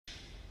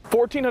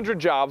1,400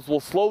 jobs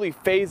will slowly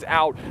phase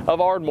out of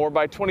Ardmore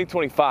by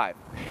 2025.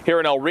 Here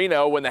in El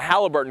Reno, when the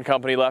Halliburton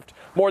company left,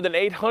 more than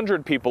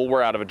 800 people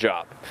were out of a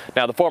job.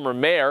 Now, the former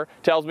mayor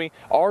tells me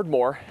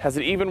Ardmore has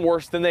it even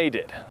worse than they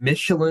did.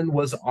 Michelin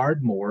was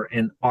Ardmore,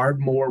 and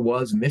Ardmore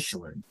was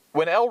Michelin.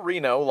 When El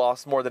Reno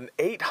lost more than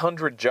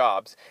 800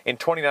 jobs in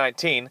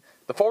 2019,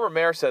 the former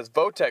mayor says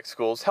Votech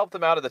schools helped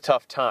them out of the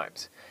tough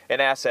times.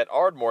 An asset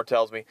Ardmore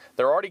tells me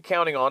they're already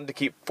counting on to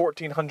keep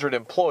 1,400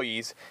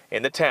 employees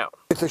in the town.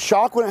 It's a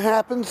shock when it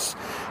happens.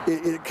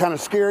 It's kind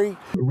of scary.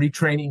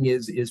 Retraining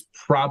is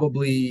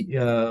probably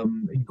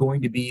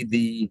going to be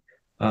the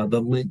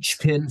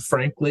linchpin,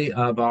 frankly,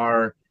 of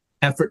our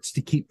efforts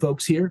to keep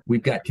folks here.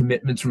 We've got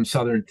commitments from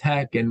Southern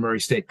Tech and Murray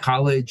State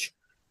College,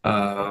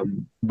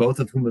 both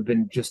of whom have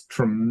been just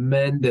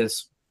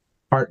tremendous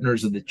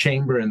partners of the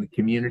chamber and the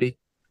community,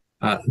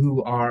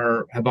 who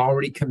have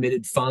already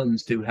committed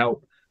funds to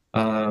help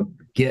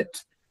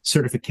get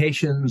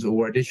certifications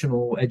or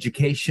additional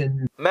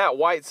education. Matt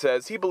White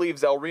says he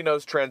believes El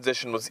Reno's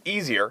transition was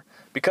easier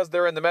because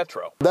they're in the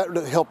metro. That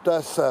helped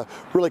us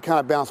really kind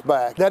of bounce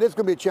back. That is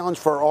going to be a challenge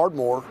for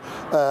Ardmore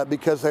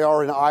because they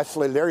are in an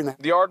isolated area.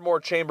 The Ardmore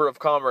Chamber of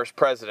Commerce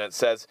president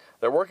says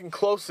they're working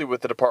closely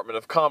with the Department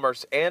of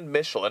Commerce and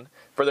Michelin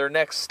for their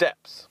next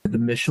steps. The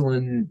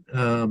Michelin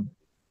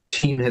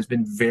team has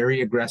been very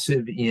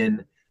aggressive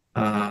in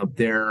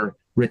their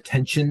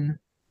retention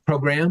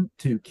program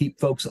to keep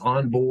folks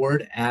on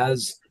board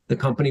as the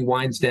company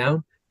winds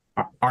down.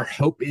 Our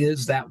hope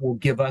is that will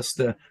give us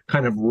the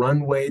kind of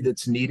runway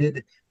that's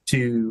needed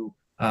to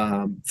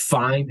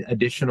find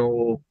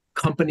additional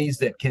companies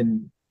that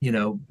can,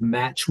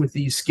 match with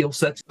these skill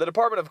sets. The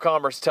Department of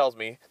Commerce tells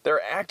me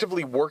they're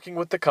actively working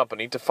with the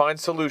company to find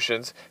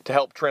solutions to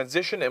help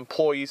transition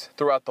employees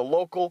throughout the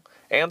local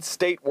and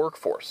state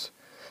workforce.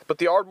 But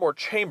the Ardmore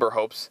Chamber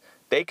hopes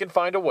they can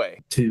find a way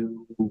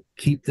to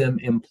keep them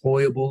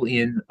employable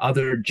in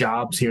other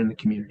jobs here in the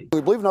community.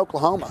 We believe in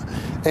Oklahoma,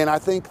 and I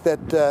think that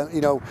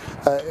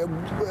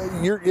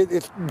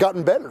it's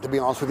gotten better, to be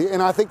honest with you. And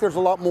I think there's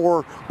a lot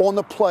more on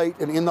the plate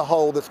and in the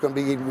hole that's going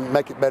to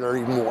make it better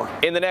even more.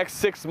 In the next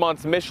 6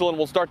 months, Michelin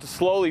will start to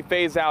slowly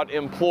phase out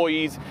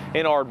employees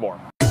in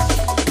Ardmore.